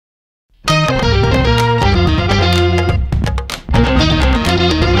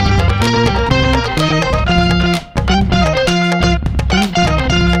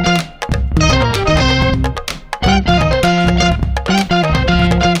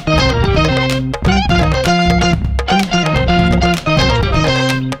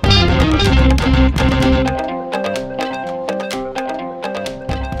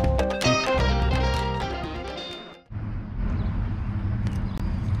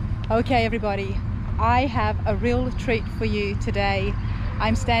Okay everybody, I have a real treat for you today.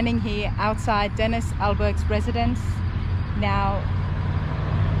 I'm standing here outside Dennis Albaugh's residence. Now,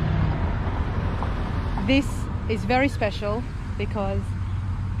 this is very special because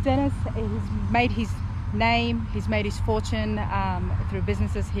Dennis has made his name, he's made his fortune through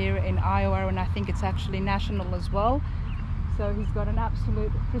businesses here in Iowa, and I think it's actually national as well. So he's got an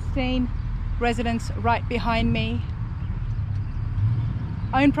absolute pristine residence right behind me.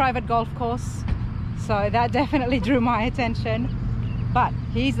 Own private golf course, so that definitely drew my attention. But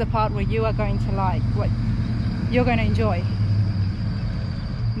here's the part where you are going to like, what you're going to enjoy.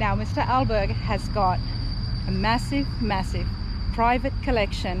 Now, Mr. Albaugh has got a massive private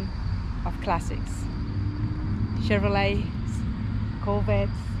collection of classics, Chevrolets,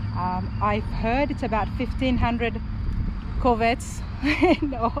 Corvettes. I've heard it's about 1,500 Corvettes,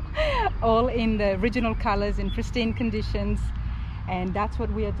 all in the original colors in pristine conditions. And that's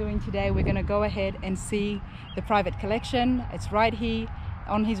what we are doing today. We're going to go ahead and see the private collection. It's right here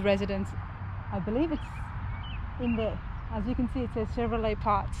on his residence. I believe it's in there. As you can see, it says Chevrolet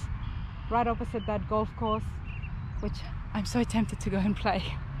Parts right opposite that golf course, which I'm so tempted to go and play.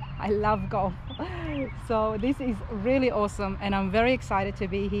 I love golf. So this is really awesome, and I'm very excited to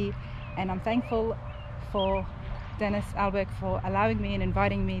be here, and I'm thankful for Dennis Albaughs for allowing me and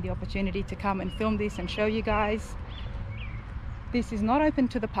inviting me the opportunity to come and film this and show you guys. This is not open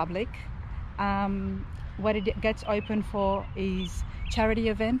to the public. What it gets open for is charity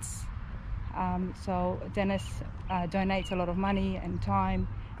events. So Dennis donates a lot of money and time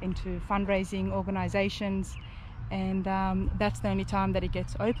into fundraising organizations, and that's the only time that it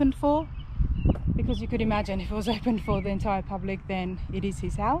gets opened for, because you could imagine if it was open for the entire public, then it is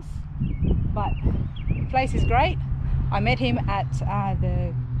his house. But the place is great. I met him at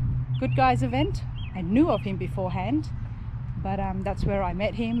the Good Guys event. I knew of him beforehand, but that's where I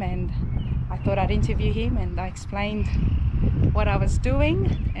met him, and I thought I'd interview him, and I explained what I was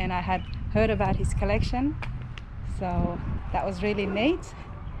doing, and I had heard about his collection, so that was really neat.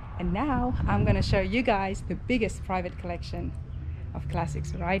 And now I'm going to show you guys the biggest private collection of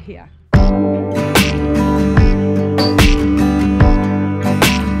classics right here.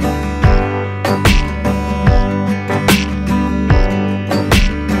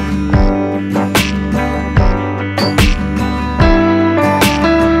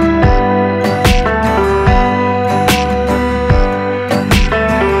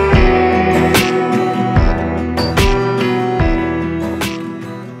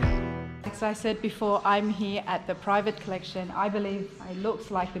 I said before, I'm here at the private collection. I believe it looks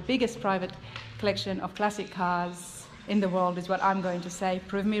like the biggest private collection of classic cars in the world is what I'm going to say.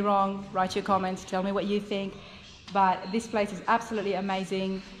 Prove me wrong, write your comments, tell me what you think. But this place is absolutely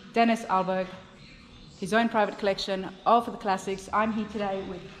amazing. Dennis Albaughs, his own private collection of the classics. I'm here today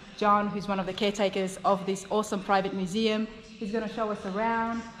with John, who's one of the caretakers of this awesome private museum. He's going to show us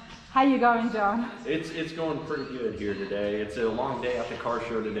around. How you going, John? It's going pretty good here today. It's a long day at the car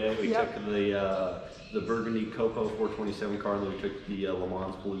show today. We took the Burgundy Copo 427 car, and then we took the Le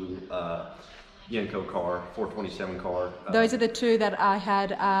Mans Blue Yenko car, 427 car. Those are the two that I had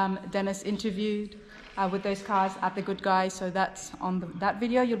Dennis interviewed with those cars at the Good Guys. So that's on that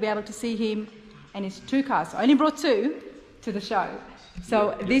video. You'll be able to see him and his two cars. I only brought two to the show.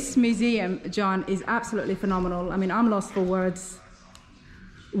 So this museum, John, is absolutely phenomenal. I mean, I'm lost for words.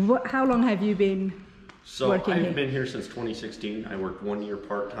 How long have you been working here? I've been here since 2016. I worked 1 year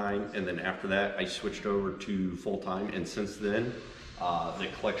part-time, and then after that I switched over to full-time, and since then the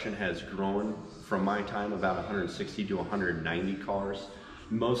collection has grown from my time about 160 to 190 cars.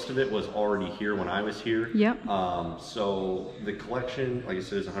 Most of it was already here when I was here. Yep. So the collection, like I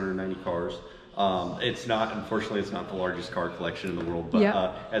said, is 190 cars. Unfortunately, it's not the largest car collection in the world,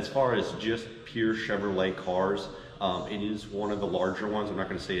 but as far as just pure Chevrolet cars, it is one of the larger ones. I'm not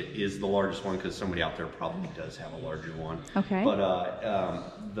going to say it is the largest one because somebody out there probably does have a larger one. Okay. But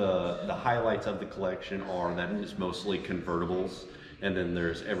the highlights of the collection are that it is mostly convertibles, and then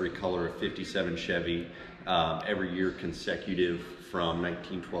there's every color of 57 Chevy, every year consecutive from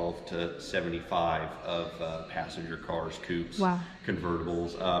 1912 to 75 of passenger cars, coupes,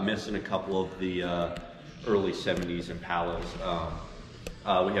 convertibles, missing a couple of the early 70s Impalas.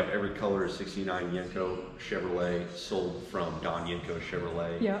 We have every color of 69 Yenko Chevrolet sold from Don Yenko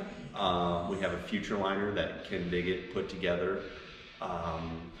Chevrolet. Yeah. We have a futurliner that they get put together.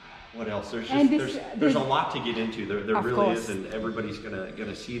 What else? There's a lot to get into. There really is, and everybody's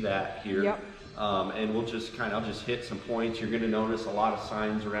gonna see that here. Yep. And I'll just hit some points. You're gonna notice a lot of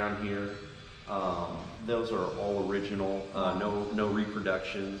signs around here. Those are all original, no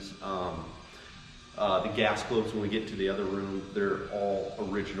reproductions. The gas globes, when we get to the other room, they're all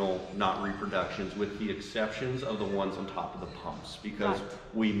original, not reproductions, with the exceptions of the ones on top of the pumps, because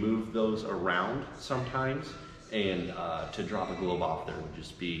we move those around sometimes, and to drop a globe off there would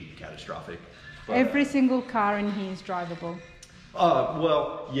just be catastrophic. But, every single car in here is drivable.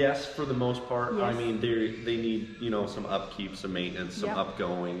 Well, yes, for the most part. Yes. I mean, they need, you know, some upkeep, some maintenance, some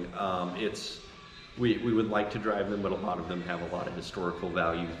upgoing. We would like to drive them, but a lot of them have a lot of historical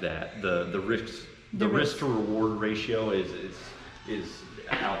value that the risk to reward ratio is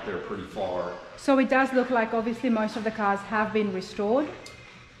out there pretty far. So it does look like obviously most of the cars have been restored.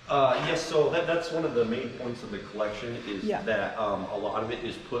 Yes, so that's one of the main points of the collection is that a lot of it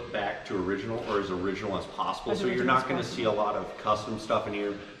is put back to original, or as original as possible. So you're not going to see a lot of custom stuff in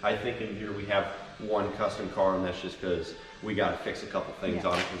here. I think in here we have one custom car, and that's just because we got to fix a couple things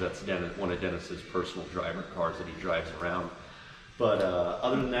on it, because that's one of Dennis's personal driver cars that he drives around. But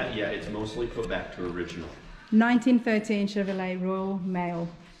other than that, yeah, it's mostly put back to original. 1913 Chevrolet Royal Mail.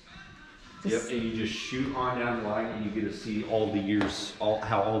 Yep, and you just shoot on down the line, and you get to see all the years,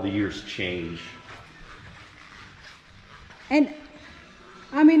 how all the years change. And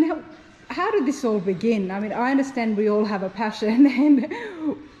I mean, how did this all begin? I mean, I understand we all have a passion, and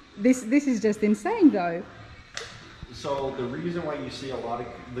this is just insane, though. So the reason why you see a lot of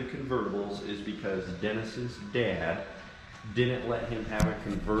the convertibles is because Dennis's dad didn't let him have a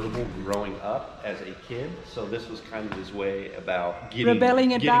convertible growing up as a kid, so this was kind of his way about getting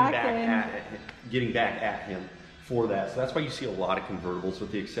back at him for that. So that's why you see a lot of convertibles,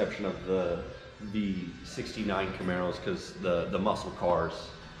 with the exception of the '69 Camaros, because the muscle cars.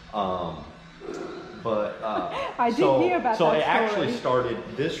 I did hear about that. So it actually started,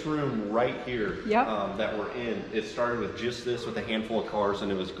 this room right here Yep. that we're in, it started with just this, with a handful of cars,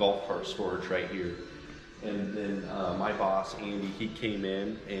 and it was golf cart storage right here. And then my boss, Andy, he came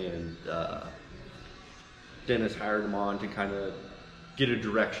in, and Dennis hired him on to kind of get a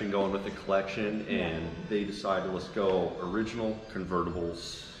direction going with the collection, and they decided, let's go original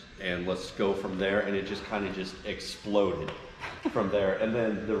convertibles, and let's go from there, and it just kind of just exploded from there. And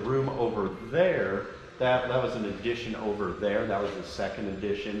then the room over there, that was an addition over there. That was the second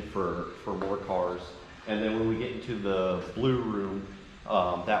addition for more cars. And then when we get into the blue room,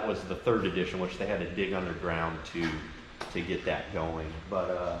 that was the third edition, which they had to dig underground to get that going.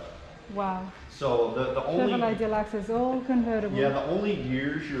 But wow. So the only Chevrolet Deluxe is all convertible. Yeah, the only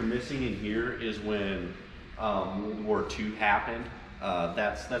years you're missing in here is when World War II happened.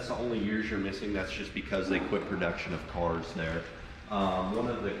 That's the only years you're missing. That's just because they quit production of cars there. One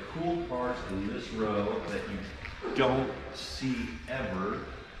of the cool cars in this row that you don't see ever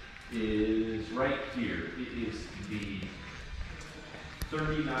is right here. It is the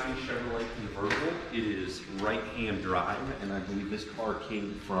 39 Chevrolet convertible. It is right-hand drive, and I believe this car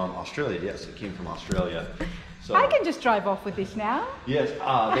came from Australia. Yes, it came from Australia. So I can just drive off with this now. yes,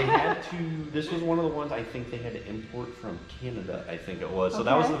 they had to. This was one of the ones I think they had to import from Canada. I think it was. So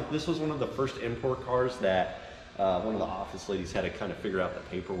that was this was one of the first import cars that one of the office ladies had to kind of figure out the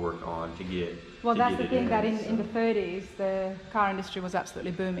paperwork on to get. Well, that's the thing, that in the 30s, the car industry was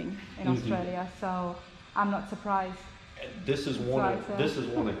absolutely booming in Australia. So I'm not surprised. This is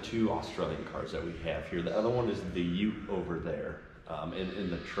one of two Australian cars that we have here. The other one is the Ute over there, in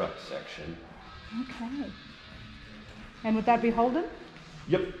the truck section. Okay. And would that be Holden?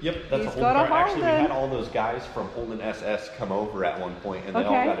 Yep. That's a Holden car. Actually, we had all those guys from Holden SS come over at one point, and they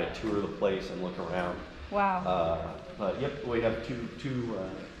all got to tour the place and look around. Wow. But yep, we have two.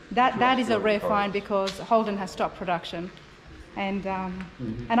 That is a rare find, because Holden has stopped production, and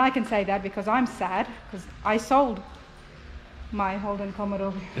and I can say that because I'm sad, because I sold my Holden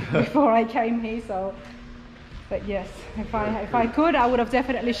Commodore before I came here. So, but yes, if I could, I would have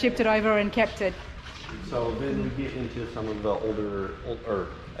definitely shipped it over and kept it. So then we get into some of the older, or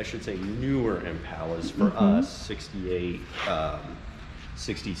I should say newer Impalas for us, 68,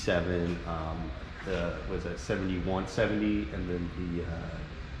 67, was it 71, 70, and then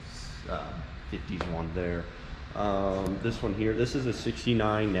the 50s one there. This one here, this is a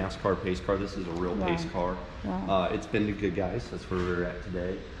 69 NASCAR pace car. This is a real pace car. Wow. It's been to good guys. That's where we're at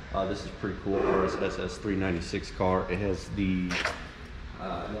today. This is pretty cool. RSSS 396 car. It has the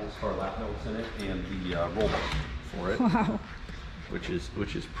NASCAR lap belts in it and the roll bar for it. Wow. Which is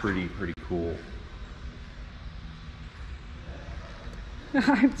pretty cool.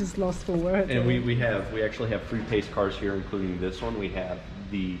 I'm just lost for words. And we actually have 3 pace cars here, including this one. We have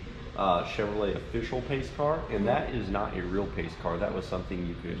the Chevrolet official pace car, and that is not a real pace car. That was something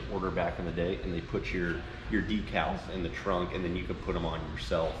you could order back in the day, and they put your decals in the trunk, and then you could put them on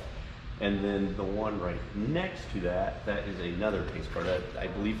yourself. And then the one right next to that, that is another pace car. That, I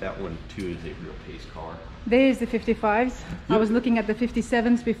believe that one too is a real pace car. There's the 55s. I was looking at the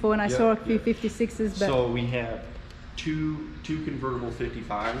 57s before and I saw a few 56s. But so we have two convertible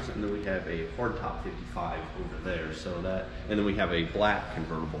 55s, and then we have a hardtop 55 over there. So that, and then we have a black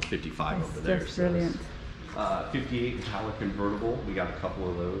convertible 55 over there. That's brilliant. 58 Metallic convertible. We got a couple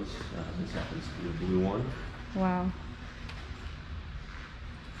of those. This happens to be a blue one. Wow.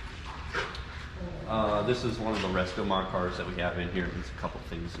 This is one of the resto mod cars that we have in here. There's a couple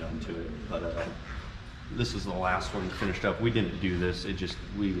things done to it, but this is the last one finished up. We didn't do this. It just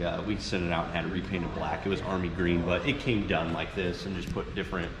we sent it out and had it repainted black. It was army green, but it came done like this and just put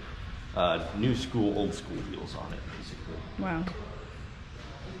different new school, old school wheels on it, basically. Wow.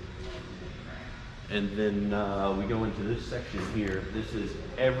 And then we go into this section here. This is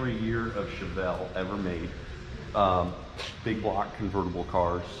every year of Chevelle ever made. Big block convertible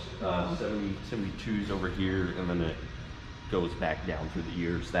cars, 72s over here, and then it goes back down through the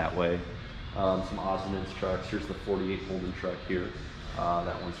years that way. Some Osmonds trucks. Here's the 48 Holden truck here.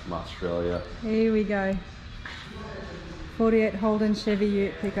 That one's from Australia. Here we go. 48 Holden Chevy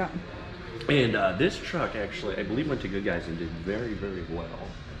Ute pickup. And this truck actually, I believe, went to Good Guys and did very, very well.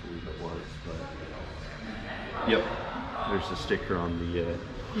 I believe it was, but yep. There's a sticker on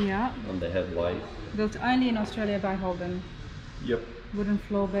the headlight. Built only in Australia by Holden. Yep. Wooden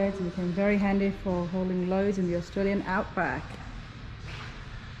floor beds and became very handy for hauling loads in the Australian outback.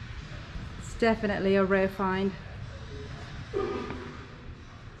 It's definitely a rare find.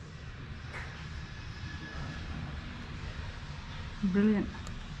 Brilliant.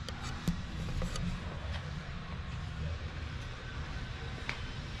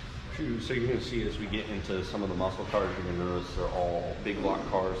 So you're going to see as we get into some of the muscle cars, you're going to notice they're all big block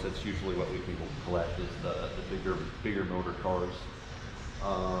cars. That's usually what we can collect, is the bigger motor cars.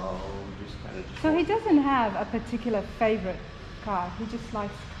 So he doesn't have a particular favorite car. He just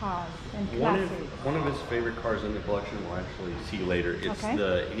likes cars and classics. One of his favorite cars in the collection we'll actually see later. It's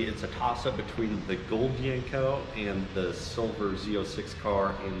it's a toss-up between the gold Yenko and the silver Z06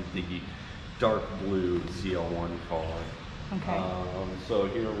 car and the dark blue ZL1 car. Okay. So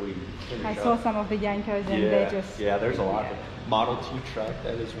here we finish I saw some of the Yenkos and they're just... Yeah, there's a lot. Model T truck,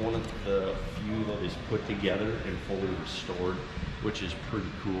 that is one of the few that is put together and fully restored, which is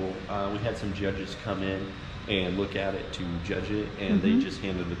pretty cool. We had some judges come in and look at it to judge it, and they just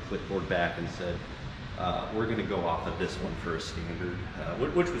handed the clipboard back and said, we're going to go off of this one for a standard,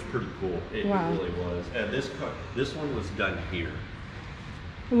 which was pretty cool. It really was. And this one was done here.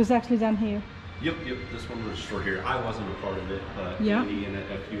 It was actually done here? Yep. This one was restored here. I wasn't a part of it, but Andy and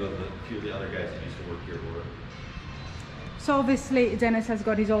a few of the other guys that used to work here were. So obviously Dennis has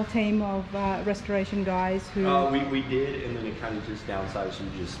got his whole team of restoration guys who... We did, and then it kind of just downsized to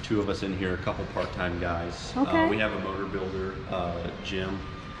just two of us in here, a couple part-time guys. Okay. We have a motor builder, Jim.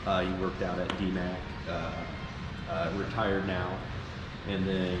 He worked out at DMAC, retired now. And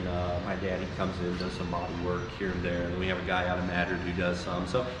then my daddy comes in, does some body work here and there. And we have a guy out of Madrid who does some.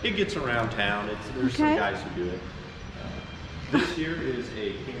 So it gets around town. There's some guys who do it. This here is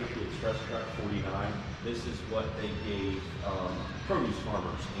a Canopy Express truck 49. This is what they gave produce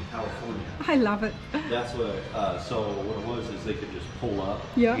farmers in California. I love it. That's what, so what it was is they could just pull up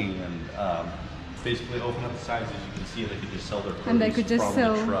and basically open up the sides. As you can see, they could just sell their produce and they could just from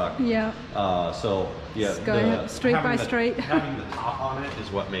sell the truck. Just go straight by straight. Having the top on it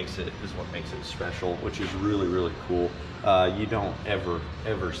is what makes it special, which is really, really cool. You don't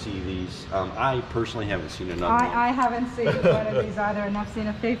ever see these. I personally haven't seen another one. I haven't seen one of these either, and I've seen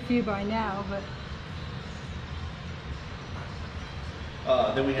a fair few by now.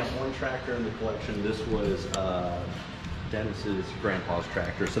 But then we have one tractor in the collection. This was Dennis's grandpa's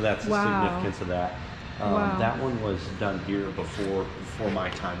tractor, so that's the significance of that. That one was done here before my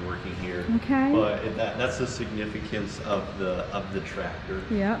time working here. Okay. But that's the significance of the tractor.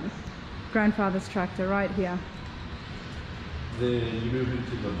 Yeah, grandfather's tractor right here. Then you move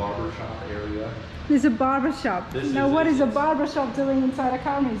into the barber shop area. There's a barber shop. Now, what is a barber shop doing inside a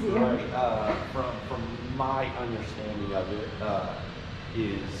car museum? Right. From my understanding of it,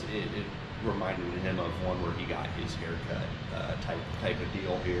 it reminded him of one where he got his haircut type of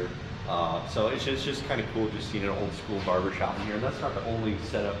deal here. So it's just kind of cool just seeing an old school barber shop in here. And that's not the only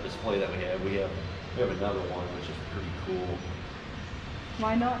setup display that we have. We have another one which is pretty cool.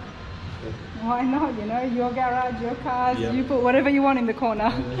 Why not? Why not? You know, your garage, your cars, you put whatever you want in the corner.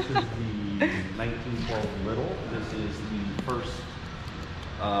 And this is the 1912 Little. This is the first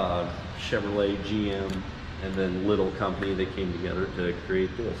Chevrolet, GM, and then Little company that came together to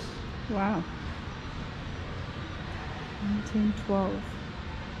create this. Wow. 1912.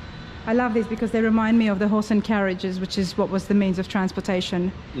 I love these because they remind me of the horse and carriages, which is what was the means of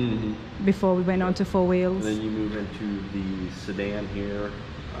transportation before we went on to four wheels. And then you move into the sedan here,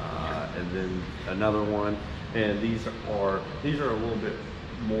 and then another one. And these are a little bit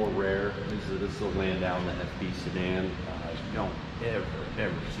more rare. This is the Landau and the FB sedan. You don't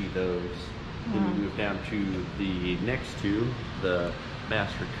ever see those. Then you move down to the next two, the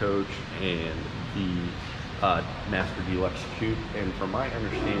Master Coach and the Master Deluxe Coupe. And from my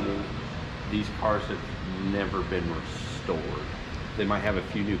understanding, these cars have never been restored. They might have a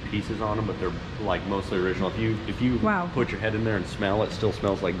few new pieces on them, but they're like mostly original. If you put your head in there and smell, it still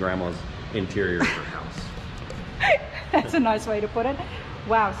smells like grandma's interior of her house. That's a nice way to put it.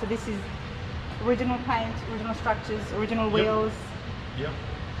 Wow, so this is original paint, original structures, original wheels. Yep.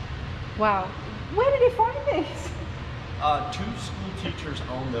 Wow. Where did you find this? Two school teachers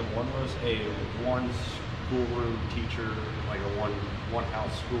owned them. One was one schoolroom teacher, like a one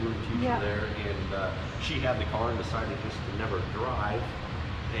house schoolroom teacher there, and she had the car and decided just to never drive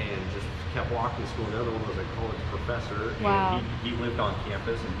and just kept walking to school. Another one was a college professor, and he lived on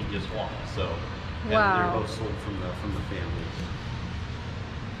campus and he just walked. So and they're both sold from the family.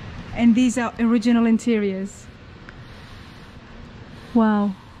 And these are original interiors.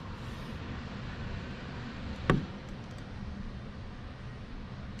 Wow.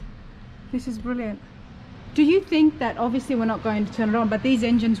 This is brilliant. Do you think that, obviously we're not going to turn it on, but these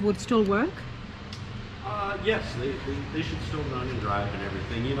engines would still work? Yes, they should still run and drive and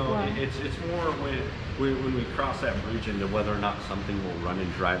everything. You know, it's more when we cross that bridge into whether or not something will run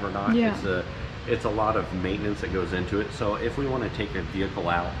and drive or not. It's a lot of maintenance that goes into it. So if we want to take a vehicle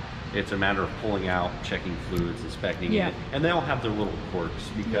out, it's a matter of pulling out, checking fluids, inspecting it, and they'll have their little quirks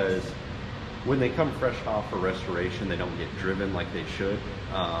because when they come fresh off for restoration, they don't get driven like they should.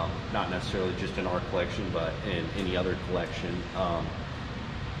 Not necessarily just in our collection, but in any other collection.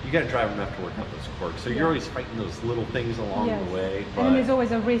 You got to drive enough to work out those quirks. So you're always fighting those little things along the way. But and then there's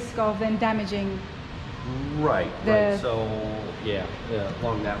always a risk of them damaging. Right. So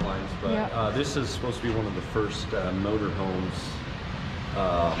along that lines. But this is supposed to be one of the first motorhomes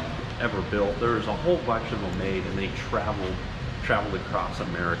ever built. There's a whole bunch of them made, and they traveled across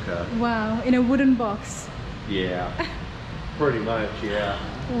America. Wow, in a wooden box. Yeah, pretty much, yeah.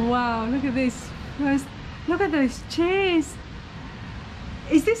 Wow, look at this. Look at those chairs.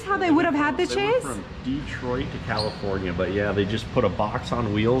 Is this how they would have had the chairs? They were from Detroit to California, but yeah, they just put a box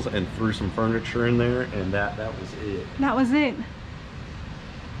on wheels and threw some furniture in there, and that was it. That was it.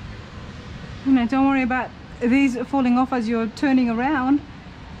 You know, don't worry about these falling off as you're turning around.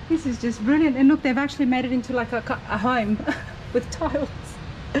 This is just brilliant. And look, they've actually made it into like a home with tiles.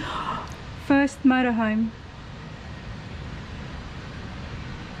 First motorhome.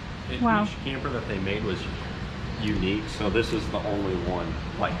 Wow. Each camper that they made was unique, so this is the only one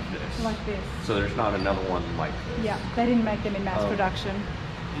like this. Like this. So there's not another one like this. Yeah, they didn't make them in mass production.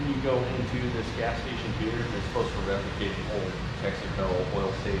 And you go into this gas station here, it's supposed to replicate the old Texaco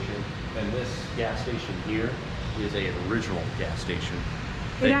oil station. And this gas station here is a original gas station.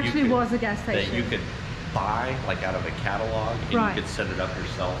 It actually was a gas station. That you could buy like out of a catalog, and you could set it up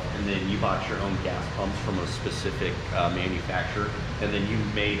yourself, and then you bought your own gas pumps from a specific manufacturer, and then you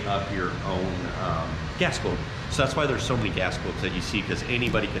made up your own gas globe. So that's why there's so many gas globes that you see, because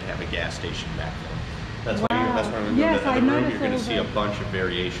anybody could have a gas station back then. That's why when you go to the room, you're going to see a bunch of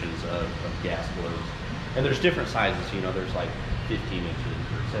variations of gas globes. And there's different sizes, you know, there's like 15 inches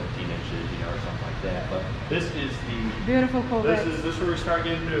or 17 inches, you know, or something like that. But this is the beautiful Corvette. This is where we start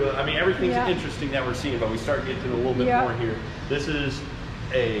getting to, I mean, everything's interesting that we're seeing, but we start getting to a little bit more here. This is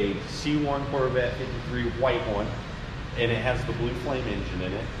a C1 Corvette 53 white one, and it has the blue flame engine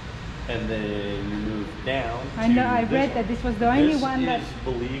in it. And then you move down. I know, I read that this was the only one that is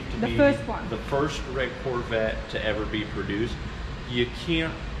believed to be the first red Corvette to ever be produced. You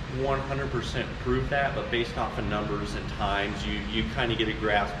can't 100% prove that, but based off of numbers and times, you kind of get a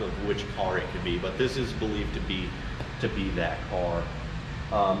grasp of which car it could be. But this is believed to be that car.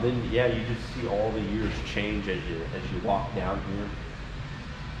 Then you just see all the years change as you walk down here.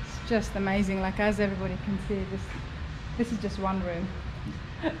 It's just amazing. Like, as everybody can see, this is just one room.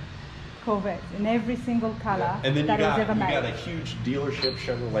 Corvette in every single color and then that was ever made. You got a huge dealership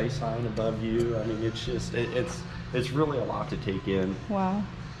Chevrolet sign above you. I mean, it's just it's really a lot to take in. Wow.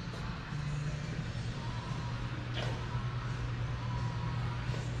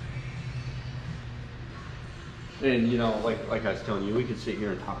 And you know, like I was telling you, we could sit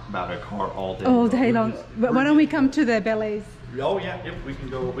here and talk about a car all day long. But why don't we come to the Bel-Airs? Oh yeah, we can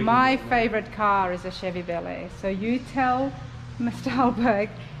go. My favorite car is a Chevy Bel-Air. So you tell Mr. Albaugh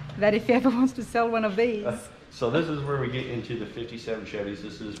that if he ever wants to sell one of these, So this is where we get into the 57 Chevys.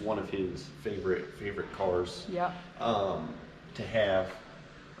 This is one of his favorite cars. Yeah. To have.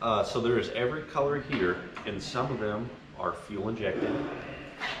 So there is every color here, and some of them are fuel injected.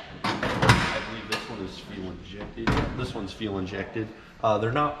 I believe this one is fuel injected. This one's fuel injected.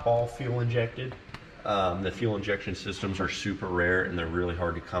 They're not all fuel injected. The fuel injection systems are super rare and they're really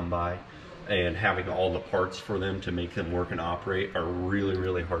hard to come by. And having all the parts for them to make them work and operate are really,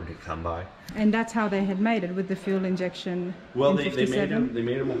 really hard to come by. And that's how they had made it, with the fuel injection. Well, they made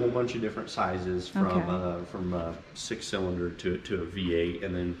them a whole bunch of different sizes, from a 6-cylinder to a V8,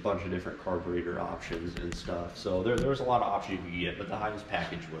 and then a bunch of different carburetor options and stuff. So there was a lot of options you could get, but the highest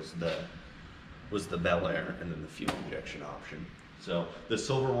package was the Bel Air, and then the fuel injection option. So the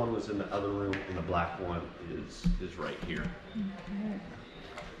silver one was in the other room, and the black one is right here. Okay.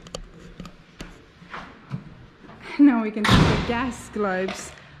 Now we can see the gas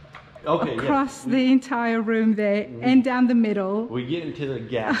globes across the entire room there, and down the middle. We get into the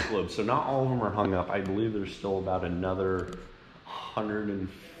gas globes, so not all of them are hung up. I believe there's still about another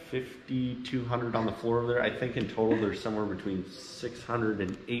 150, 200 on the floor over there. I think in total there's somewhere between 600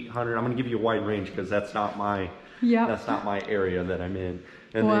 and 800. I'm going to give you a wide range because that's not my area that I'm in.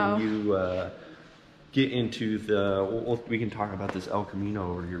 And then you get into the. We can talk about this El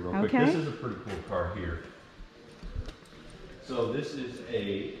Camino over here real quick. This is a pretty cool car here. So this is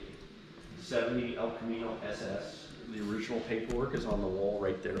a 70 El Camino SS. The original paperwork is on the wall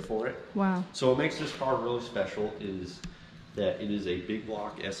right there for it. Wow. So what makes this car really special is that it is a big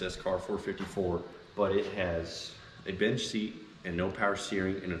block SS car, 454, but it has a bench seat and no power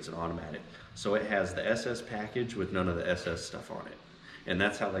steering, and it's an automatic. So it has the SS package with none of the SS stuff on it. And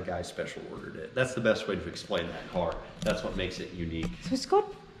that's how the guy special ordered it. That's the best way to explain that car. That's what makes it unique. So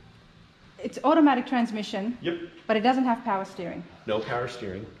it's automatic transmission. Yep. But it doesn't have power steering. No power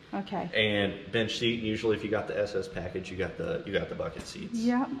steering. Okay. And bench seat. And usually, if you got the SS package, you got the bucket seats.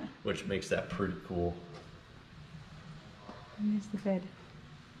 Yeah. Which makes that pretty cool. And there's the bed.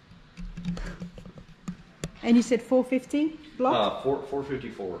 And you said 450 block?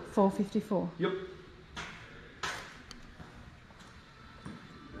 454. 454. Yep.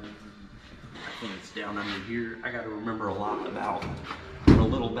 I think it's down under here. I got to remember a little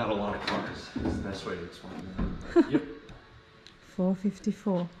about a lot of cars. That's the best way to explain that. Yep.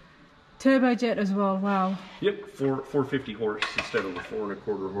 454. Turbojet as well. Wow. Yep. 450 horse instead of a 4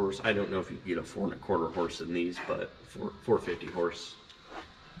 1/4 horse. I don't know if you can get a 4 1/4 horse in these, but 450 horse.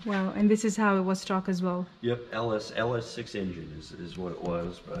 Wow. And this is how it was stock as well. Yep. LS6 engine is what it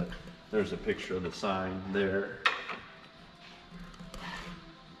was, but there's a picture of the sign there.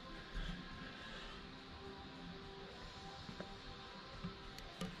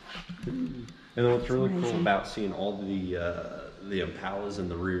 And then what's really cool about seeing all the Impalas in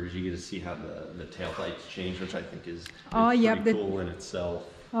the rears, you get to see how the tail lights change, which I think is pretty cool in itself.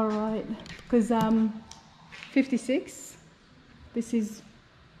 All right, because 56, this is,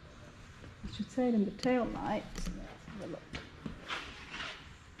 I should say it in the tail light. Let's have a look.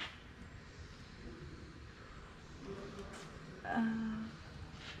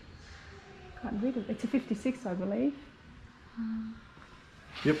 Can't read it. It's a 56, I believe.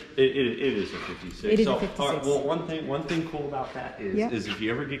 Yep, it is a 56. It is a 56. Right, well, one thing cool about that is if you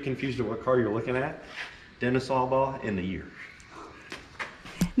ever get confused of what car you're looking at, Dennis Albaughs and the year.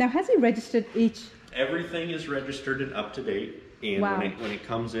 Now, has he registered each? Everything is registered and up to date. And when it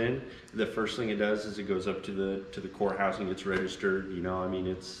comes in, the first thing it does is it goes up to the courthouse and gets registered. You know, I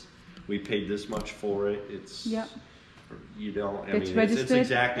mean, we paid this much for it. It's you don't. I mean, it's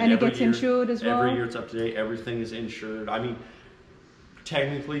exactly, and it gets insured as well. Every year it's up to date. Everything is insured. I mean,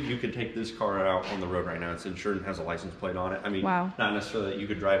 technically, you could take this car out on the road right now. It's insured and has a license plate on it. I mean, not necessarily that you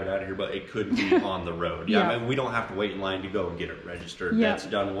could drive it out of here, but it could be on the road. I mean, we don't have to wait in line to go and get it registered. That's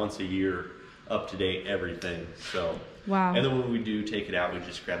done once a year, up to date, everything. So, and then when we do take it out, we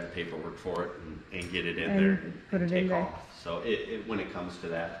just grab the paperwork for it and get it in there and put it in there. So when it comes to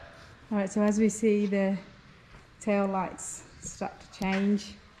that. All right. So as we see the tail lights start to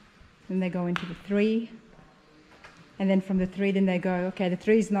change, then they go into the 3. And then from the 3, then they go, okay, the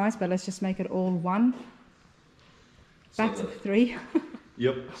 3 is nice, but let's just make it all 1. Back to the 3.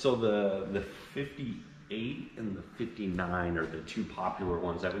 Yep. So the 58 and the 59 are the two popular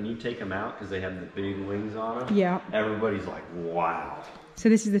ones that when you take them out, because they have the big wings on them, everybody's like, wow. So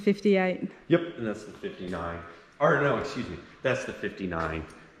this is the 58. Yep. And that's the 59. Or no, excuse me. That's the 59.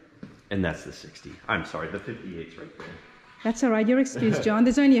 And that's the 60. I'm sorry, the 58's right there. That's all right. You're excused, John.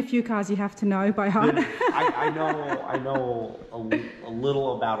 There's only a few cars you have to know by heart. I know a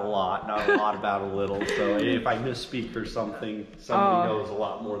little about a lot, not a lot about a little. So if I misspeak or something, somebody knows a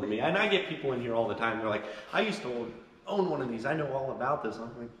lot more than me. And I get people in here all the time. They're like, I used to own one of these. I know all about this.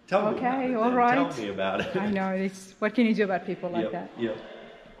 I'm like, tell me about it. All right. Tell me about it. I know. What can you do about people like that? Yep.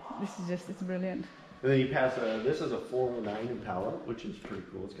 It's brilliant. And then you pass this is a 409 Impala, which is pretty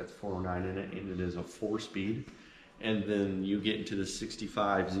cool. It's got 409 in it, and it is a 4-speed. And then you get into the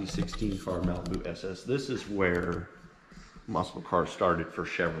 65 Z16 car, Malibu SS. This is where muscle cars started for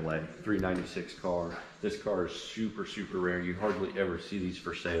Chevrolet. 396 car. This car is super, super rare. You hardly ever see these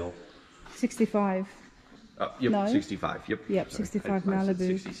for sale. 65. Yep, No? 65. Yep. Yep, 65 Malibu.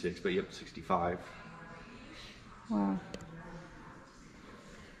 66, but yep, 65. Wow.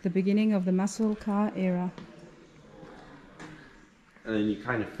 The beginning of the muscle car era. And then you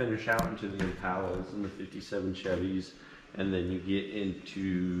kind of finish out into the Impalas and the 57 Chevys, and then you get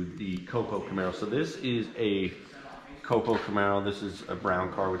into the Copo Camaro. So this is a Copo Camaro. This is a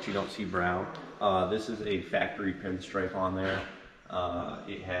brown car, which you don't see brown. This is a factory pinstripe on there.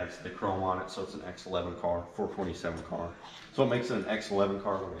 It has the chrome on it, so it's an X11 car, 427 car. So what makes it an X11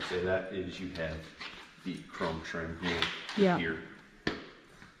 car, when I say that, is you have the chrome trim here.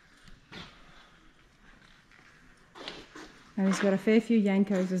 And it's got a fair few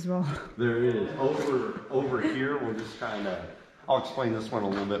Yankos as well. There is. Over here, we'll just kind of, I'll explain this one a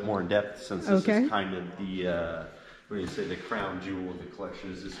little bit more in depth, since this is kind of the, what do you say, the crown jewel of the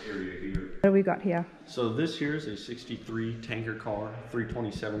collection is this area here. What do we got here? So this here is a 63 tanker car,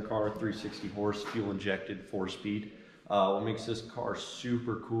 327 car, 360 horse, fuel injected, 4-speed. What makes this car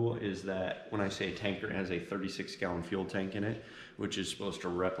super cool is that when I say tanker, it has a 36-gallon fuel tank in it, which is supposed to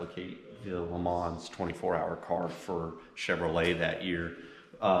replicate the Le Mans 24-hour car for Chevrolet that year.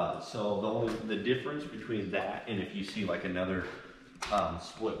 So the difference between that and if you see like another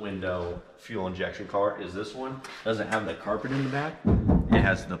split window fuel injection car is this one doesn't have the carpet in the back. It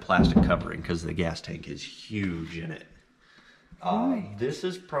has the plastic covering because the gas tank is huge in it. This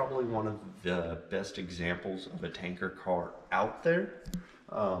is probably one of the best examples of a tanker car out there.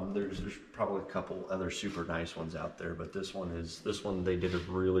 There's probably a couple other super nice ones out there, but this one they did a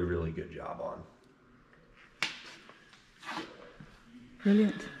really, really good job on.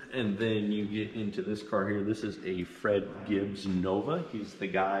 Brilliant. And then you get into this car here. This is a Fred Gibbs Nova. He's the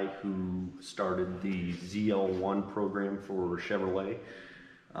guy who started the ZL1 program for Chevrolet.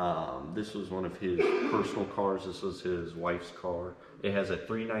 This was one of his personal cars. This was his wife's car. It has a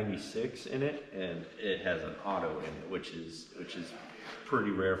 396 in it, and it has an auto in it, which is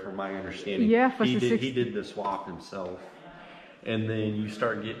pretty rare from my understanding. Yeah, he did the swap himself. And then you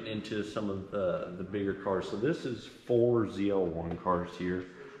start getting into some of the bigger cars. So this is 4 ZL1 cars here.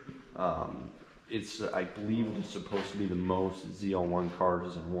 I believe it's supposed to be the most ZL1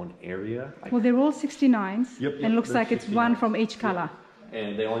 cars in one area. Well, they're all 69s. Yep, and looks like it's 69s. One from each color. Yep.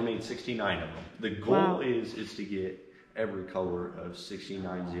 And they only made 69 of them. The goal is to get every color of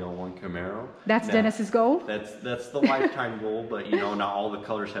 69 ZL1 Camaro. That's Dennis's goal? That's the lifetime goal, but you know, not all the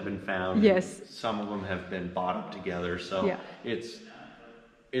colors have been found. Yes. Some of them have been bought up together, so it's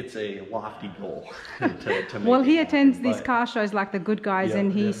a lofty goal to make. Well, he attends these car shows like the good guys,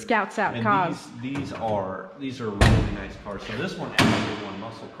 and he scouts out cars. These are really nice cars. So this one actually won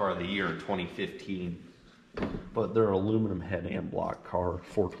Muscle Car of the Year in 2015, but they're aluminum head and block car,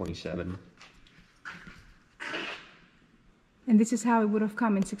 427. And this is how it would have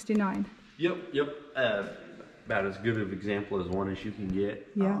come in 69. Yep. About as good of an example as one as you can get.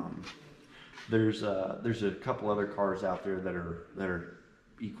 Yeah. There's a couple other cars out there that are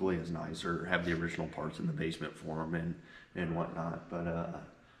equally as nice or have the original parts in the basement for them and whatnot.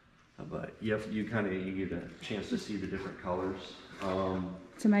 But yep, you get a chance to see the different colors.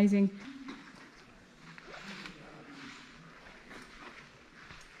 It's amazing.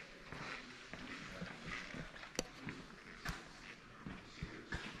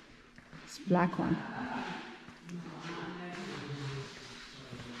 Black one.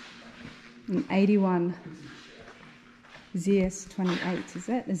 An 81 ZS28, is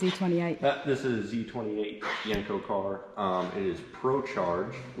it? A Z28? This is a Z28 Yenko car. It is Pro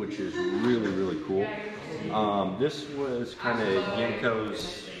Charge, which is really, really cool. This was kind of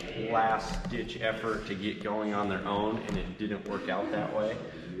Yenko's last ditch effort to get going on their own, and it didn't work out that way.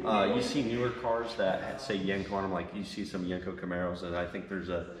 You see newer cars that say Yenko on them, like you see some Yenko Camaros, and I think there's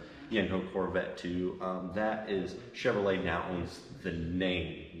a Yenko Corvette too. That is, Chevrolet now owns the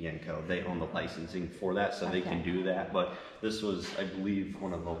name Yenko. They own the licensing for that, so they can do that. But this was, I believe,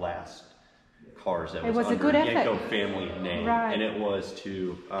 one of the last cars that was under Yenko family name. Right. And it was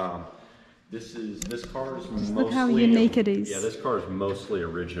to This car is mostly, look how unique it is. Yeah, this car is mostly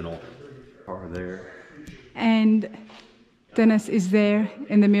original. Car there. And Dennis is there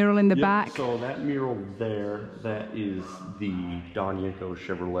in the mural in the back. So that mural there, that is the Don Yenko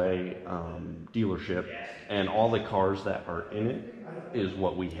Chevrolet dealership, and all the cars that are in it is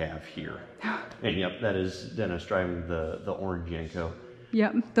what we have here. And yep, that is Dennis driving the orange Yenko.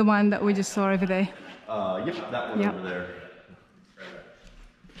 Yep, the one that we just saw over there. Yep, that one over there.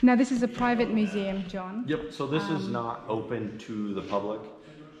 Now this is a private museum, John. Yep, so this is not open to the public,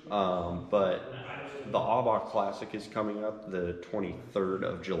 but the Albaugh Classic is coming up the 23rd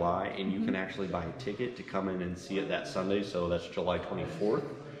of July, and you can actually buy a ticket to come in and see it that Sunday, so that's July 24th.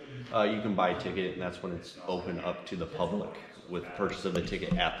 You can buy a ticket, and that's when it's open up to the public with purchase of a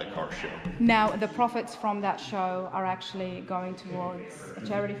ticket at the car show. Now, the profits from that show are actually going towards a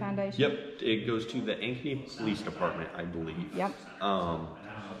charity foundation? Yep, it goes to the Ankeny Police Department, I believe. Yep.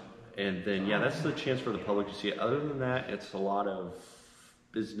 And then, yeah, that's the chance for the public to see it. Other than that, it's a lot of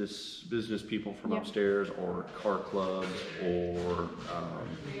business people from upstairs, or car clubs, or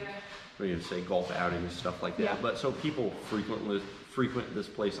what are you gonna say, golf outings, stuff like that. Yeah. But so people frequent this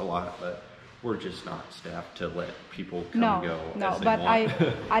place a lot, but we're just not staffed to let people come and go as they but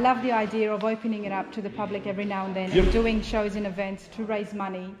want. I love the idea of opening it up to the public every now and then, and doing shows and events to raise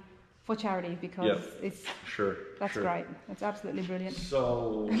money for charity, because it's that's great. It's absolutely brilliant.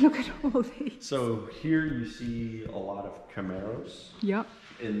 So look at all these. So here you see a lot of Camaros. Yep.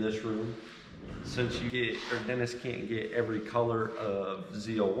 In this room. Since Dennis can't get every color of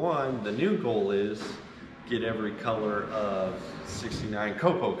Z01, the new goal is get every color of 69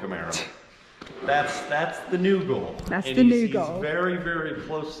 Copo Camaro. That's the new goal. That's the new goal. He's very, very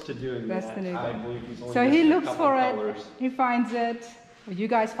close to doing that. That's the new goal. I believe he's only so he looks for colors. it, he finds it, or you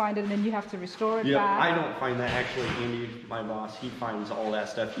guys find it, and then you have to restore it back. I don't find that. Actually, Andy, my boss, he finds all that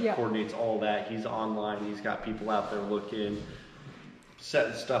stuff. He coordinates all that. He's online. He's got people out there looking,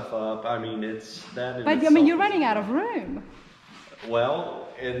 setting stuff up. I mean, but I mean, you're running out of room. Well,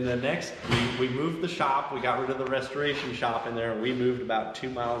 in the next, we moved the shop. We got rid of the restoration shop in there, and we moved about 2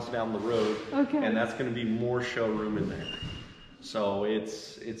 miles down the road. Okay. And that's going to be more showroom in there. So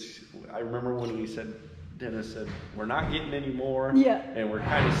I remember when Dennis said, we're not getting any more. Yeah. And we're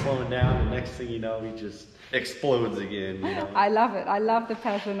kind of slowing down. The next thing you know, he just explodes again. You know? I love it. I love the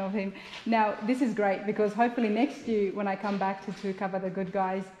passion of him. Now, this is great, because hopefully next year, when I come back to cover the good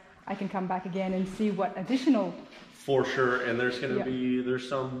guys, I can come back again and see what additional. For sure. And there's going to there's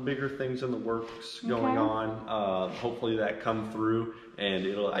some bigger things in the works going on. Hopefully that come through, and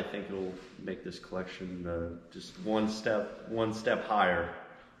I think it'll make this collection just one step higher.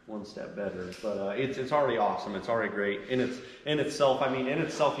 One step better, but it's already awesome. It's already great in itself. I mean, in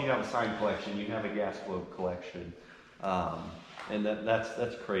itself, you have a sign collection, you have a gas globe collection, and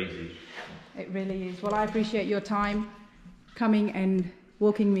that's crazy. It really is. Well, I appreciate your time coming and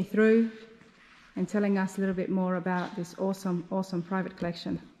walking me through and telling us a little bit more about this awesome private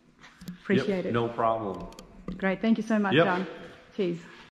collection. Appreciate it. No problem. Great. Thank you so much, Don. Cheers.